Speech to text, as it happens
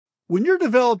When you're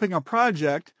developing a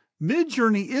project,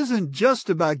 Midjourney isn't just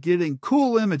about getting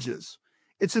cool images.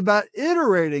 It's about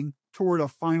iterating toward a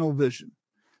final vision.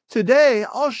 Today,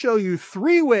 I'll show you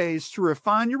 3 ways to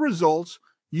refine your results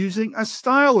using a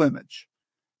style image: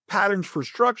 patterns for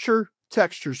structure,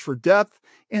 textures for depth,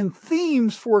 and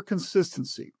themes for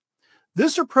consistency.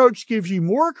 This approach gives you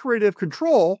more creative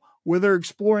control, whether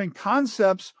exploring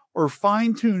concepts or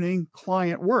fine-tuning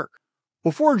client work.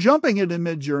 Before jumping into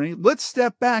Midjourney, let's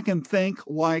step back and think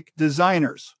like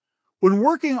designers. When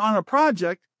working on a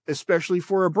project, especially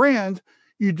for a brand,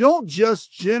 you don't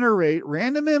just generate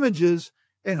random images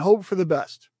and hope for the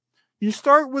best. You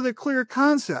start with a clear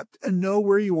concept and know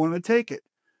where you want to take it.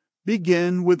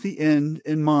 Begin with the end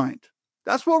in mind.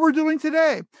 That's what we're doing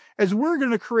today, as we're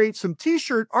going to create some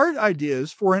t-shirt art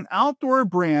ideas for an outdoor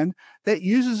brand that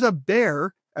uses a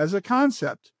bear as a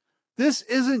concept. This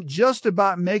isn't just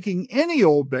about making any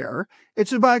old bear.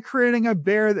 It's about creating a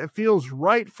bear that feels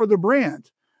right for the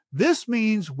brand. This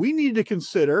means we need to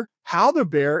consider how the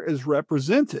bear is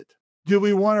represented. Do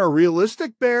we want a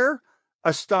realistic bear,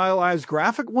 a stylized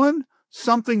graphic one,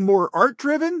 something more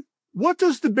art-driven? What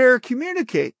does the bear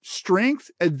communicate? Strength,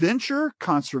 adventure,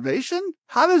 conservation?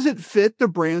 How does it fit the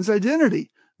brand's identity?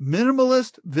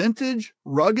 Minimalist, vintage,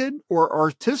 rugged, or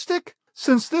artistic?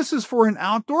 Since this is for an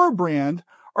outdoor brand,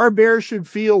 our bear should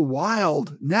feel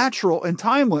wild, natural, and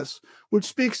timeless, which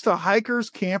speaks to hikers,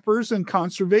 campers, and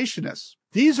conservationists.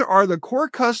 These are the core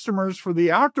customers for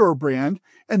the outdoor brand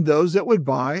and those that would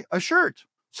buy a shirt.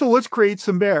 So let's create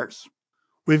some bears.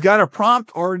 We've got a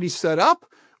prompt already set up,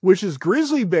 which is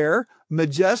grizzly bear,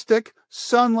 majestic,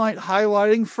 sunlight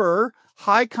highlighting fur,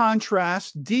 high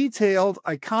contrast, detailed,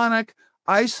 iconic,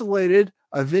 isolated,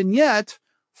 a vignette,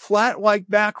 flat white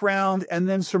background, and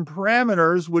then some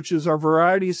parameters, which is our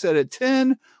variety set at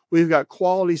 10. We've got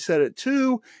quality set at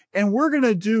 2, and we're going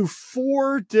to do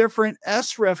 4 different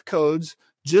SREF codes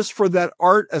just for that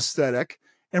art aesthetic.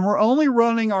 And we're only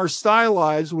running our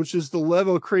stylized, which is the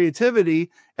level of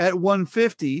creativity, at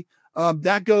 150.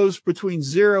 That goes between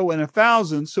 0 and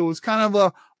 1,000. So it's kind of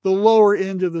the lower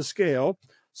end of the scale.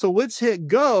 So let's hit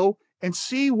go and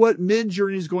see what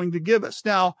Midjourney is going to give us.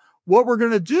 Now, what we're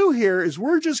going to do here is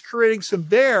we're just creating some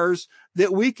bears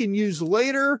that we can use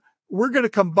later. We're going to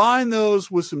combine those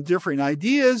with some different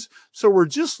ideas. So we're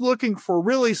just looking for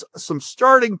really some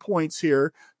starting points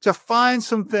here to find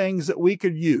some things that we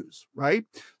could use, right?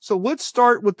 So let's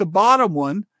start with the bottom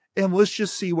one and let's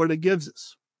just see what it gives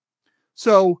us.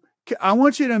 So I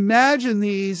want you to imagine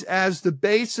these as the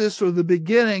basis or the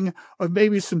beginning of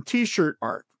maybe some t-shirt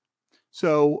art.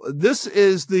 So this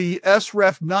is the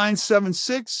SREF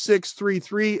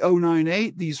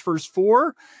 976633098, these first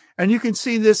 4. And you can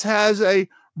see this has a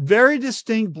very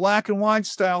distinct black and white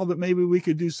style that maybe we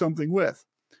could do something with.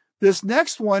 This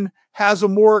next one has a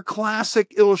more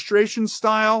classic illustration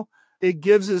style. It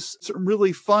gives us some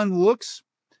really fun looks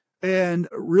and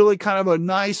really kind of a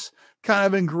nice kind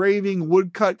of engraving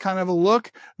woodcut kind of a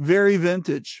look, very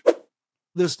vintage.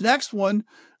 This next one,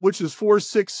 which is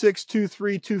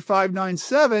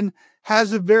 466232597,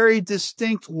 has a very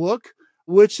distinct look,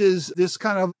 which is this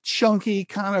kind of chunky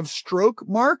kind of stroke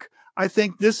mark. I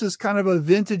think this is kind of a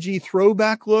vintagey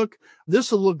throwback look.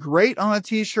 This will look great on a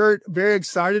t-shirt. Very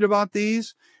excited about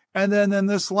these. And then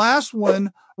this last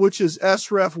one, which is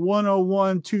SREF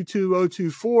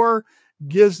 101-22024,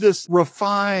 gives this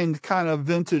refined kind of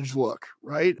vintage look,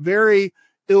 right? Very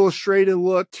illustrated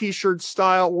look, t-shirt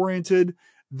style oriented.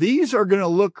 These are going to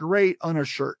look great on a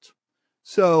shirt.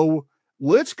 So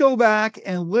let's go back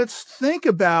and let's think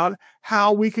about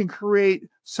how we can create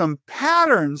some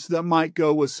patterns that might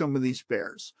go with some of these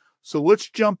bears. So let's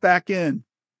jump back in.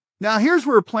 Now here's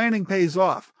where planning pays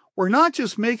off. We're not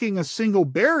just making a single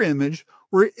bear image,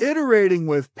 we're iterating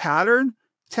with pattern,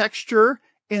 texture,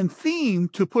 and theme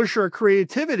to push our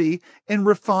creativity and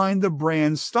refine the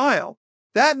brand style.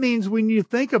 That means we need to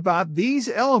think about these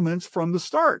elements from the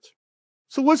start.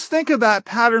 So let's think about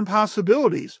pattern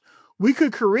possibilities. We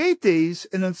could create these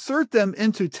and insert them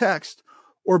into text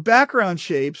or background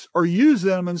shapes or use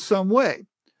them in some way.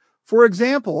 For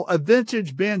example, a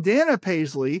vintage bandana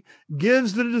paisley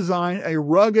gives the design a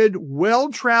rugged,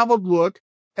 well-traveled look,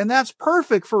 and that's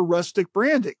perfect for rustic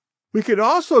branding. We could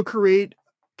also create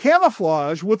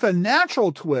camouflage with a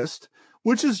natural twist,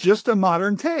 which is just a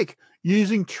modern take,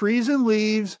 using trees and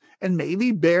leaves and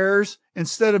maybe bears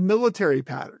instead of military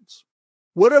patterns.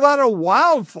 What about a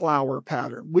wildflower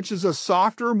pattern, which is a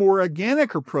softer, more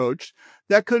organic approach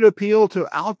that could appeal to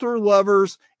outdoor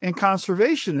lovers and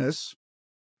conservationists?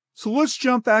 So let's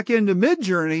jump back into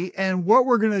Midjourney, and what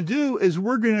we're going to do is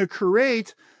we're going to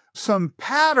create some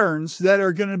patterns that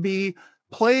are going to be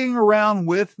playing around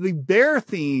with the bear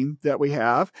theme that we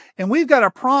have. And we've got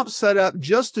a prompt set up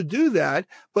just to do that.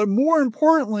 But more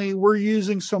importantly, we're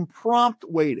using some prompt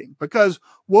weighting because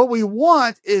what we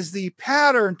want is the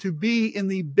pattern to be in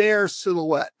the bear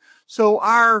silhouette. So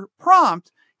our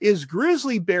prompt is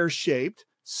grizzly bear shaped,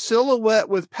 silhouette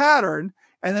with pattern.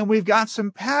 And then we've got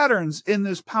some patterns in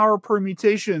this power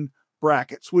permutation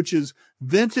brackets, which is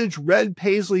vintage red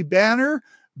paisley banner,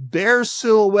 bear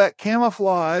silhouette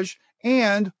camouflage,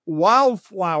 and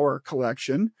wildflower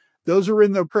collection. Those are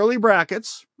in the curly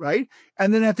brackets, right?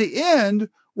 And then at the end,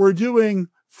 we're doing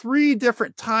 3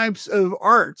 different types of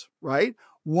art, right?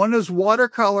 One is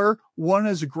watercolor, one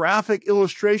is graphic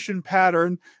illustration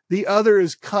pattern, the other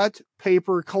is cut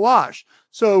paper collage.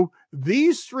 So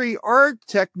these 3 art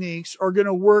techniques are going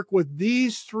to work with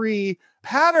these 3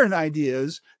 pattern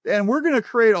ideas, and we're going to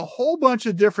create a whole bunch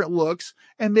of different looks,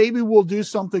 and maybe we'll do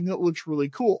something that looks really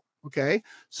cool. Okay.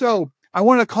 So I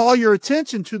want to call your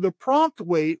attention to the prompt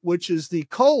weight, which is the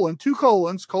colon, 2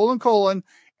 colons, colon, colon,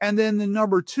 and then the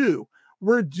number 2.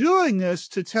 We're doing this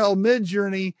to tell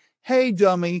Midjourney, hey,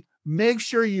 dummy, make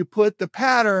sure you put the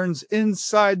patterns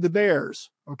inside the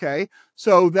bears. Okay.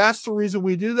 So that's the reason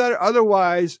we do that.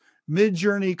 Otherwise,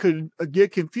 Midjourney could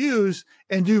get confused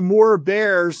and do more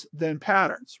bears than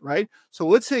patterns, right? So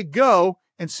let's hit go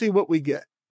and see what we get.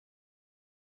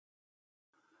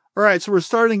 All right, so we're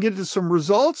starting to get to some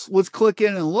results. Let's click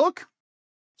in and look.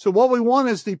 So what we want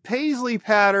is the paisley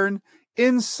pattern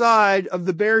inside of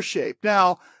the bear shape.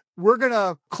 Now, we're going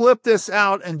to clip this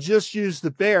out and just use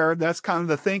the bear. That's kind of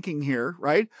the thinking here,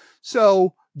 right?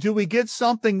 So do we get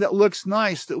something that looks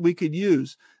nice that we could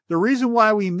use? The reason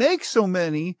why we make so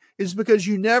many is because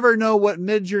you never know what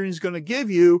Midjourney is going to give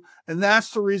you. And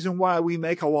that's the reason why we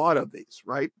make a lot of these,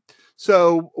 right?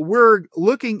 So we're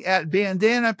looking at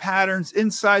bandana patterns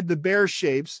inside the bear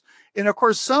shapes. And of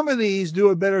course, some of these do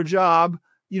a better job.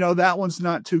 You know, that one's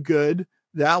not too good.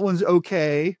 That one's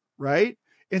okay, right?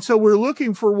 And so we're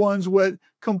looking for ones with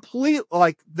complete,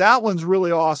 like that one's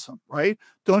really awesome, right?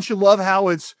 Don't you love how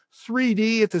it's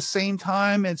 3D at the same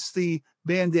time? It's the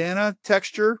bandana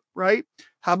texture, right?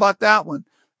 How about that one?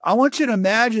 I want you to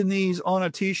imagine these on a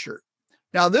t-shirt.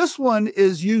 Now, this one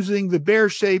is using the bear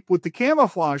shape with the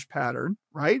camouflage pattern,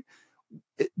 right?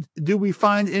 Do we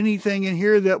find anything in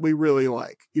here that we really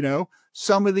like? You know,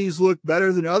 some of these look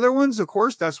better than other ones. Of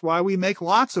course, that's why we make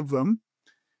lots of them.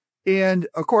 And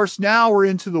of course, now we're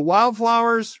into the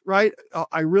wildflowers, right?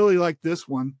 I really like this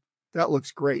one. That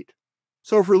looks great.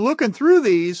 So if we're looking through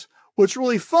these, what's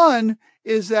really fun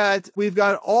is that we've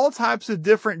got all types of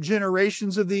different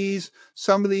generations of these.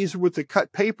 Some of these are with the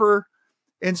cut paper.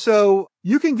 And so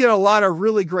you can get a lot of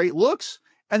really great looks.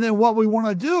 And then what we want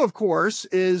to do, of course,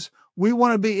 is we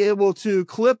want to be able to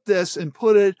clip this and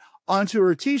put it onto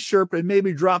our t-shirt and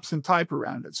maybe drop some type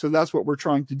around it. So that's what we're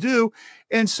trying to do.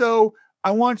 And so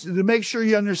I want you to make sure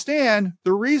you understand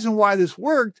the reason why this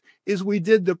worked is we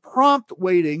did the prompt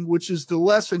weighting, which is the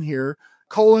lesson here,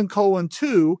 colon, colon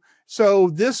 2. So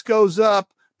this goes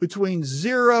up between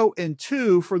 0 and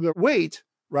 2 for the weight,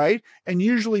 right? And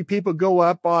usually people go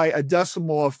up by a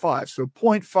decimal of 5. So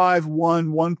 0.51,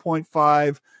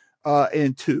 1.5,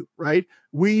 and 2, right?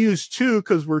 We use 2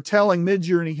 because we're telling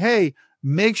Midjourney, hey,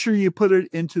 make sure you put it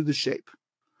into the shape.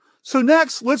 So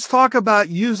next, let's talk about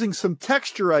using some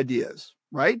texture ideas,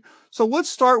 right? So let's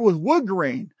start with wood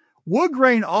grain. Wood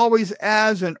grain always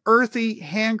adds an earthy,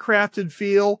 handcrafted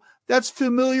feel that's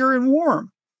familiar and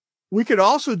warm. We could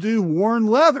also do worn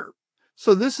leather.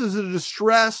 So this is a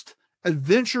distressed,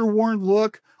 adventure-worn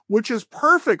look, which is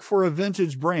perfect for a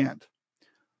vintage brand.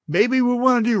 Maybe we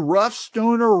want to do rough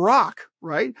stone or rock,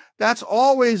 right? That's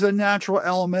always a natural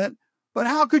element, but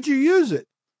how could you use it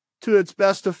to its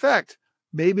best effect?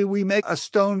 Maybe we make a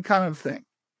stone kind of thing.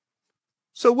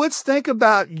 So let's think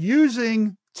about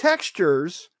using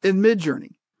textures in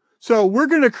Midjourney. So we're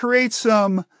going to create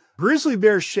some grizzly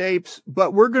bear shapes,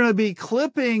 but we're going to be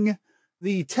clipping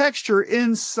the texture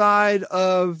inside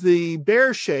of the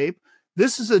bear shape.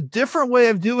 This is a different way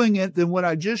of doing it than what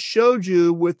I just showed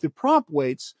you with the prompt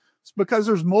weights. It's because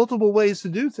there's multiple ways to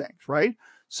do things, right?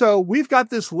 So we've got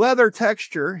this leather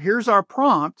texture. Here's our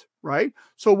prompt, right?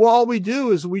 So all we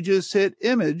do is we just hit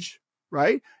image,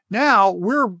 right? Now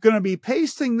we're going to be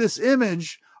pasting this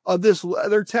image of this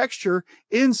leather texture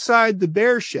inside the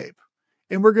bear shape.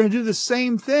 And we're going to do the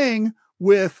same thing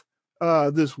with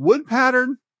this wood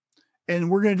pattern. And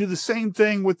we're going to do the same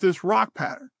thing with this rock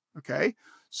pattern. Okay.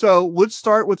 So let's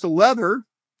start with the leather.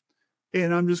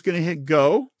 And I'm just going to hit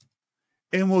go.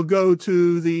 And we'll go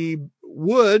to the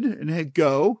wood and hit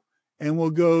go. And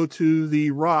we'll go to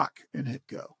the rock and hit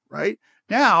go. Right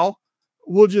now,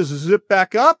 we'll just zip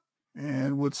back up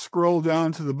And let's scroll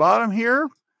down to the bottom here.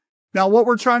 Now, what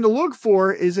we're trying to look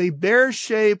for is a bear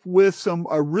shape with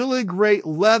a really great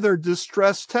leather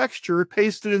distressed texture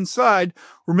pasted inside.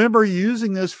 Remember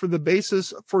using this for the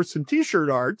basis for some t-shirt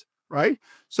art, right?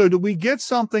 So do we get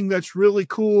something that's really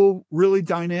cool, really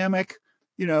dynamic?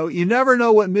 You know, you never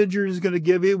know what Midjourney is going to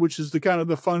give you, which is the kind of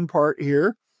the fun part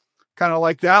here. Kind of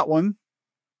like that one.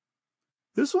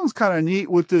 This one's kind of neat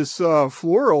with this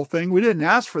floral thing. We didn't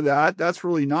ask for that. That's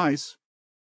really nice.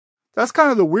 That's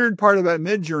kind of the weird part about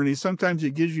Midjourney. Sometimes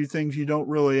it gives you things you don't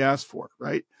really ask for,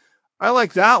 right? I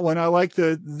like that one. I like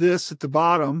this at the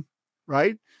bottom,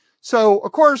 right? So,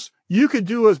 of course, you could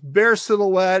do a bear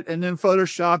silhouette and then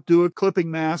Photoshop, do a clipping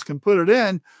mask and put it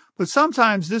in. But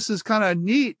sometimes this is kind of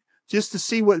neat just to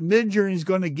see what Midjourney is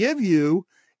going to give you.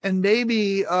 And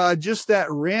maybe just that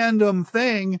random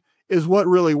thing is what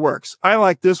really works. I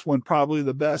like this one probably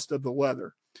the best of the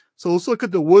leather. So let's look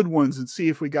at the wood ones and see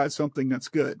if we got something that's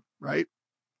good, right?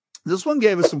 This one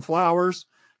gave us some flowers,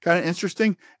 kind of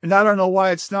interesting. And I don't know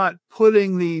why it's not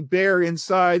putting the bear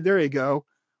inside. There you go.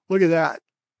 Look at that.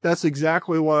 That's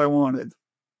exactly what I wanted.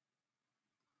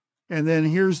 And then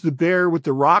here's the bear with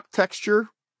the rock texture.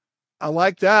 I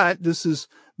like that. This is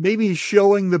maybe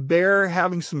showing the bear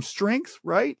having some strength,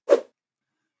 right?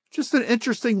 Just an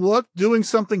interesting look, doing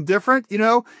something different. You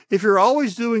know, if you're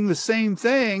always doing the same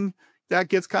thing, that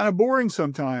gets kind of boring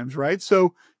sometimes, right?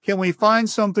 So can we find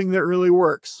something that really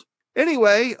works?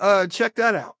 Anyway, check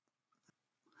that out.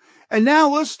 And now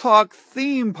let's talk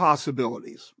theme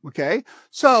possibilities, okay?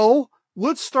 So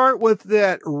let's start with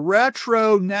that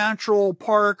retro natural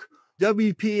park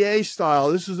WPA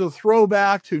style. This is a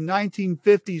throwback to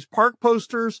 1950s park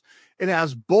posters. It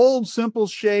has bold, simple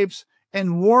shapes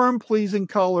and warm, pleasing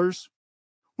colors.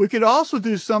 We could also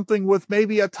do something with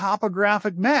maybe a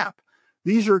topographic map.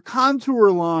 These are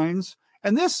contour lines,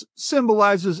 and this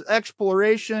symbolizes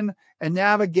exploration and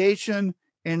navigation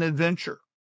and adventure.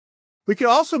 We could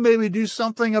also maybe do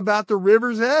something about the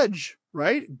river's edge,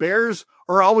 right? Bears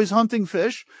are always hunting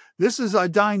fish. This is a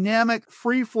dynamic,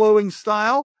 free-flowing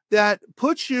style that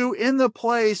puts you in the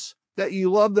place that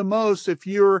you love the most if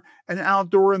you're an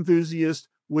outdoor enthusiast,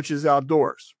 which is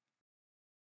outdoors.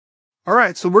 All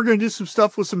right, so we're going to do some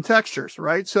stuff with some textures,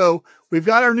 right? So we've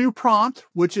got our new prompt,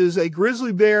 which is a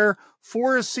grizzly bear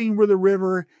forest scene with a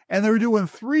river, and they're doing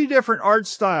 3 different art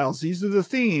styles. These are the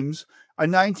themes: a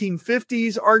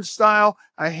 1950s art style,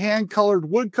 a hand-colored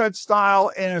woodcut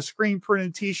style, and a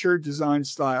screen-printed t-shirt design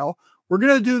style. We're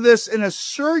going to do this in a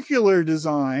circular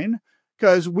design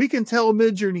because we can tell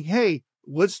Midjourney, hey,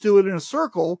 let's do it in a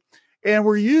circle. And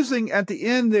we're using at the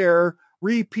end there,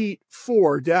 repeat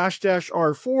 4,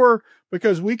 --R4,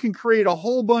 because we can create a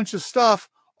whole bunch of stuff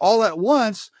all at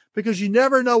once because you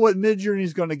never know what Midjourney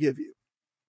is going to give you.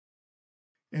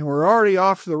 And we're already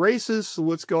off to the races, so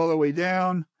let's go all the way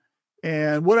down.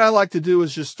 And what I like to do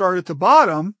is just start at the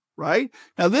bottom, right?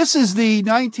 Now, this is the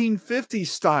 1950s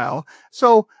style.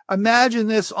 So imagine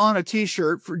this on a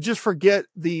t-shirt. Just forget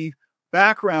the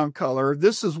background color.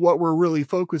 This is what we're really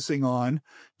focusing on.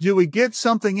 Do we get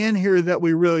something in here that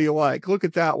we really like? Look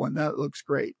at that one. That looks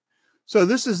great. So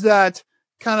this is that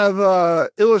kind of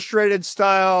illustrated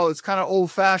style. It's kind of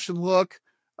old-fashioned look.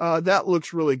 That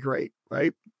looks really great,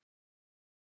 right?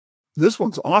 This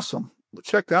one's awesome.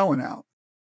 Check that one out.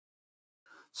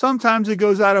 Sometimes it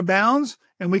goes out of bounds,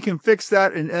 and we can fix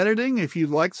that in editing if you'd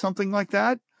like something like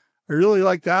that. I really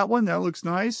like that one. That looks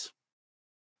nice.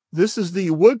 This is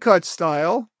the woodcut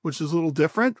style, which is a little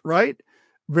different, right?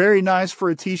 Very nice for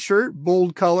a t-shirt,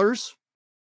 bold colors.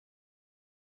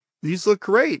 These look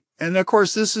great. And of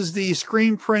course, this is the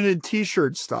screen printed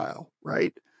t-shirt style,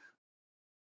 right?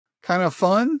 Kind of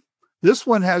fun. This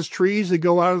one has trees that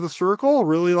go out of the circle.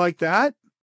 Really like that.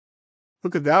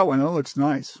 Look at that one. That looks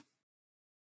nice.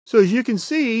 So as you can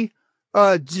see,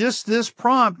 just this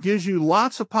prompt gives you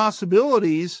lots of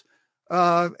possibilities.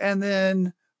 And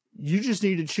then you just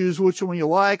need to choose which one you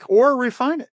like or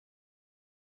refine it.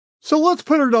 So let's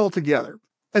put it all together.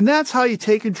 And that's how you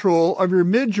take control of your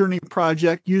Midjourney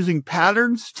project using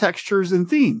patterns, textures, and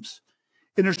themes.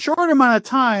 In a short amount of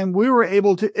time, we were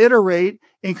able to iterate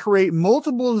and create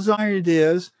multiple design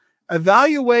ideas,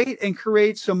 evaluate and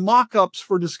create some mock-ups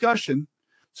for discussion.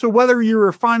 So whether you're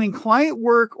refining client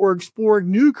work or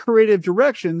exploring new creative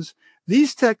directions,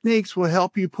 these techniques will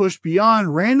help you push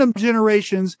beyond random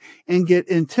generations and get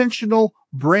intentional,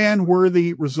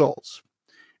 brand-worthy results.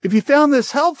 If you found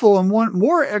this helpful and want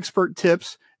more expert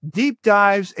tips, deep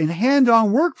dives, and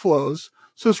hand-on workflows,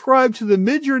 subscribe to the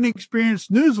Midjourney Experience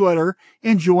newsletter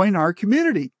and join our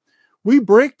community. We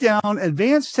break down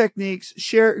advanced techniques,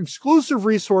 share exclusive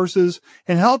resources,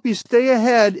 and help you stay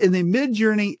ahead in the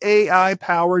Midjourney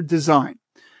AI-powered design.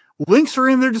 Links are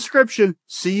in the description.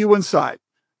 See you inside.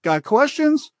 Got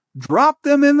questions? Drop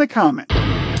them in the comments.